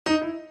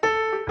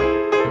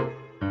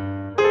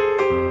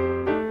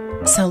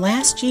So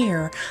last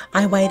year,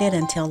 I waited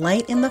until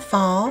late in the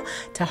fall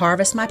to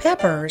harvest my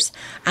peppers.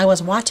 I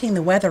was watching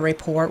the weather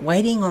report,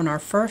 waiting on our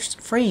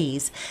first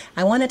freeze.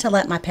 I wanted to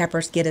let my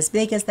peppers get as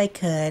big as they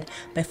could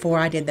before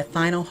I did the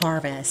final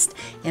harvest.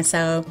 And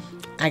so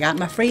I got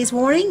my freeze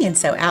warning, and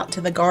so out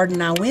to the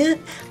garden I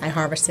went. I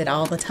harvested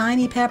all the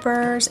tiny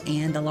peppers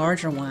and the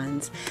larger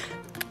ones.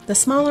 The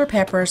smaller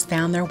peppers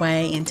found their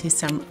way into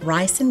some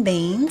rice and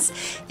beans,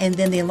 and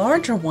then the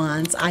larger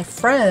ones I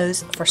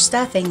froze for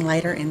stuffing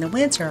later in the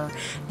winter.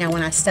 Now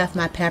when I stuff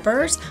my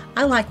peppers,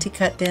 I like to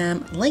cut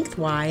them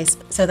lengthwise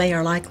so they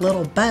are like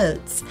little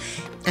boats.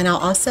 And I'll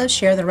also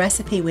share the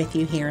recipe with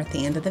you here at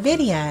the end of the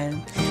video.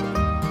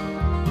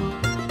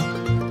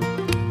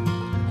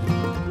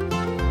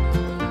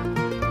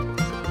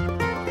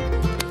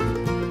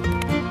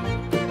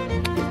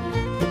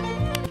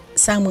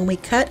 So when we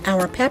cut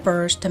our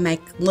peppers to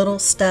make little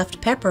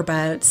stuffed pepper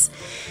boats,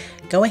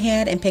 go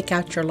ahead and pick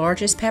out your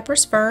largest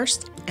peppers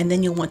first, and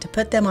then you'll want to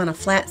put them on a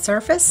flat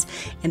surface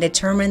and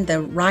determine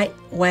the right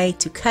way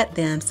to cut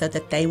them so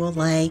that they will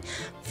lay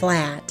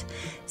flat.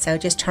 So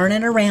just turn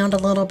it around a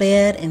little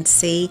bit and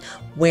see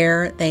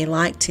where they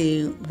like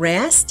to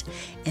rest,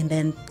 and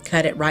then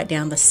cut it right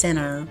down the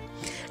center.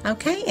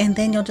 Okay, and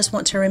then you'll just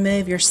want to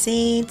remove your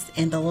seeds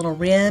and the little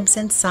ribs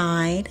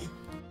inside.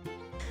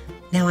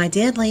 Now I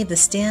did leave the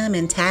stem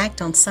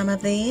intact on some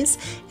of these,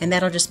 and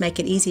that'll just make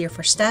it easier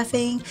for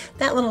stuffing.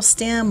 That little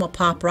stem will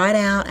pop right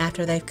out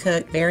after they've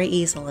cooked very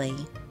easily.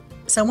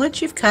 So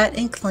once you've cut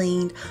and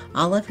cleaned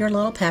all of your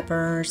little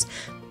peppers,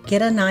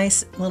 get a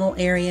nice little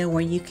area where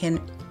you can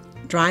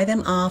dry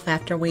them off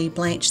after we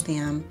blanch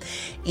them.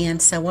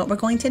 And so what we're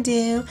going to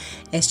do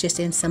is just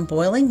in some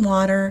boiling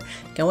water,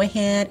 go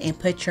ahead and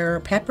put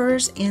your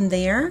peppers in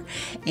there,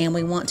 and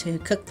we want to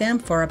cook them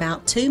for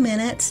about 2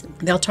 minutes.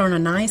 They'll turn a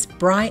nice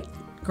bright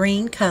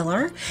green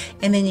color,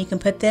 and then you can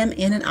put them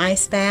in an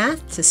ice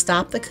bath to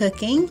stop the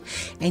cooking.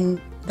 And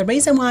the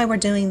reason why we're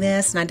doing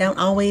this, and I don't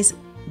always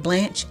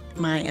blanch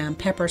my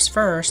peppers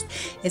first,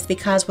 is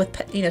because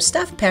with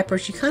stuffed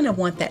peppers you kind of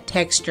want that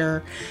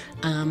texture,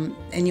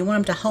 and you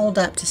want them to hold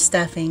up to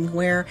stuffing,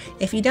 where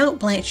if you don't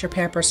blanch your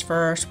peppers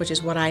first, which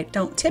is what I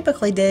don't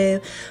typically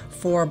do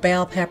for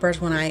bell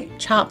peppers when I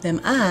chop them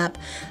up,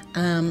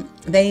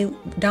 they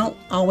don't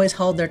always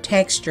hold their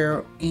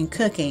texture in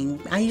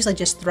cooking. I usually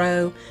just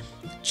throw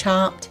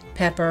chopped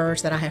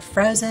peppers that I have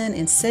frozen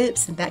in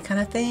soups and that kind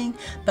of thing,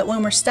 but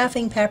when we're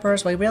stuffing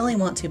peppers, we really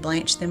want to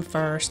blanch them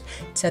first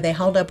so they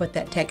hold up with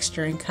that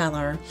texture and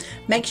color.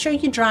 Make sure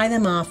you dry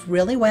them off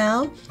really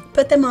well.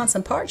 Put them on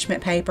some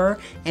parchment paper,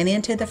 and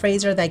into the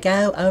freezer they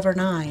go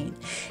overnight.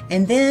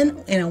 And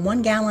then in a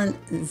 1-gallon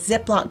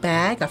Ziploc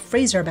bag, a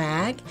freezer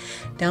bag,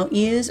 don't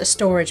use a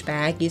storage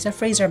bag, use a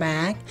freezer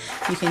bag.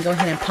 You can go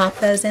ahead and pop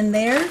those in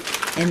there,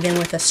 and then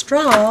with a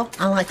straw,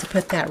 I like to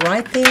put that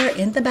right there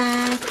in the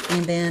bag,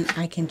 and then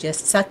I can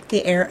just suck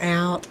the air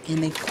out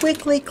and then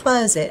quickly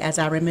close it as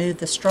I remove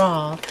the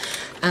straw.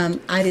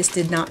 I just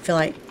did not feel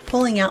like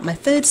pulling out my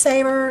food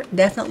saver.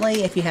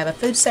 Definitely, if you have a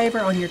food saver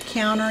on your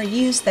counter,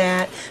 use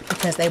that,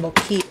 because they will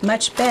keep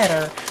much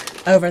better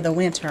over the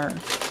winter.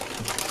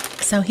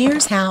 So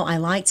here's how I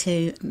like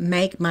to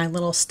make my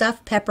little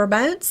stuffed pepper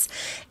boats,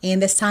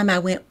 and this time I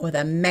went with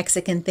a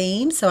Mexican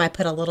theme, so I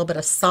put a little bit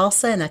of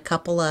salsa in a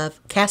couple of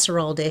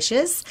casserole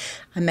dishes.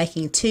 I'm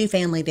making 2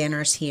 family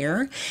dinners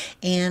here,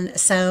 and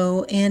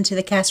so into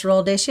the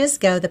casserole dishes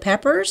go the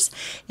peppers,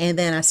 and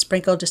then I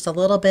sprinkle just a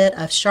little bit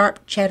of sharp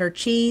cheddar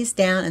cheese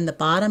down in the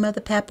bottom of the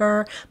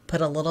pepper,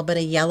 put a little bit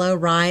of yellow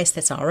rice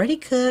that's already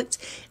cooked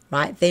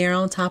right there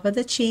on top of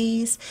the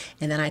cheese,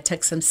 and then I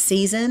took some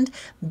seasoned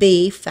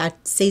beef. I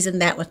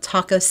seasoned that with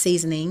taco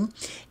seasoning,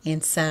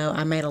 and so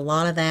I made a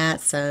lot of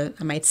that. So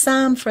I made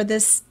some for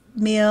this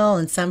meal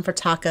and some for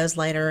tacos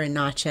later and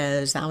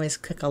nachos. I always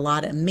cook a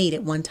lot of meat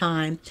at one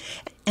time.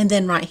 And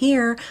then right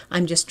here,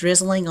 I'm just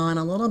drizzling on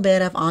a little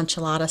bit of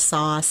enchilada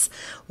sauce,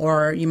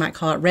 or you might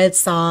call it red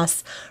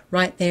sauce,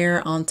 right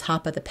there on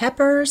top of the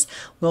peppers.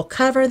 We'll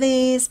cover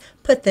these,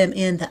 put them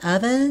in the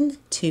oven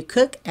to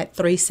cook at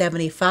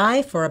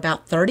 375 for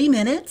about 30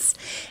 minutes.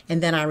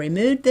 And then I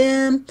removed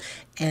them,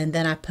 and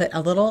then I put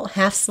a little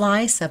half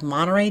slice of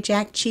Monterey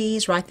Jack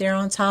cheese right there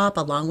on top,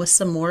 along with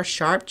some more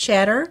sharp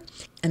cheddar.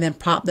 And then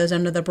prop those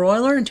under the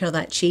broiler until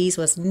that cheese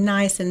was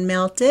nice and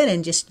melted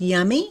and just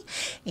yummy.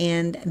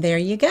 And there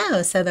you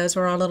go. So those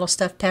were our little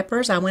stuffed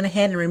peppers. I went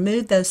ahead and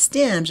removed those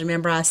stems.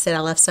 Remember I said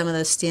I left some of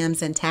those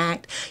stems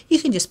intact. You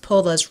can just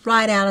pull those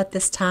right out at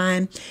this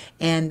time,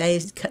 and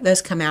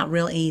those come out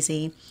real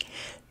easy.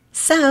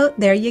 So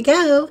there you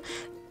go.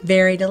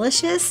 Very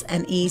delicious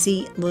and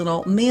easy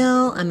little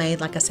meal. I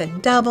made, like I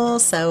said,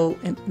 doubles, so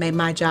it made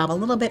my job a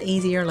little bit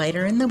easier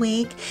later in the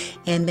week.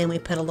 And then we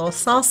put a little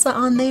salsa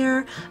on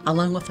there,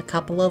 along with a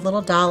couple of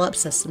little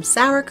dollops of some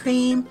sour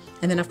cream.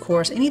 And then, of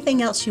course,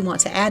 anything else you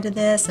want to add to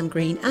this, some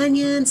green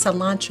onion,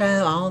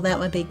 cilantro, all that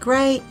would be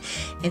great.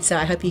 And so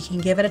I hope you can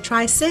give it a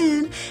try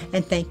soon.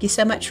 And thank you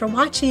so much for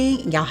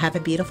watching. Y'all have a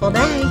beautiful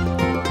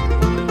day.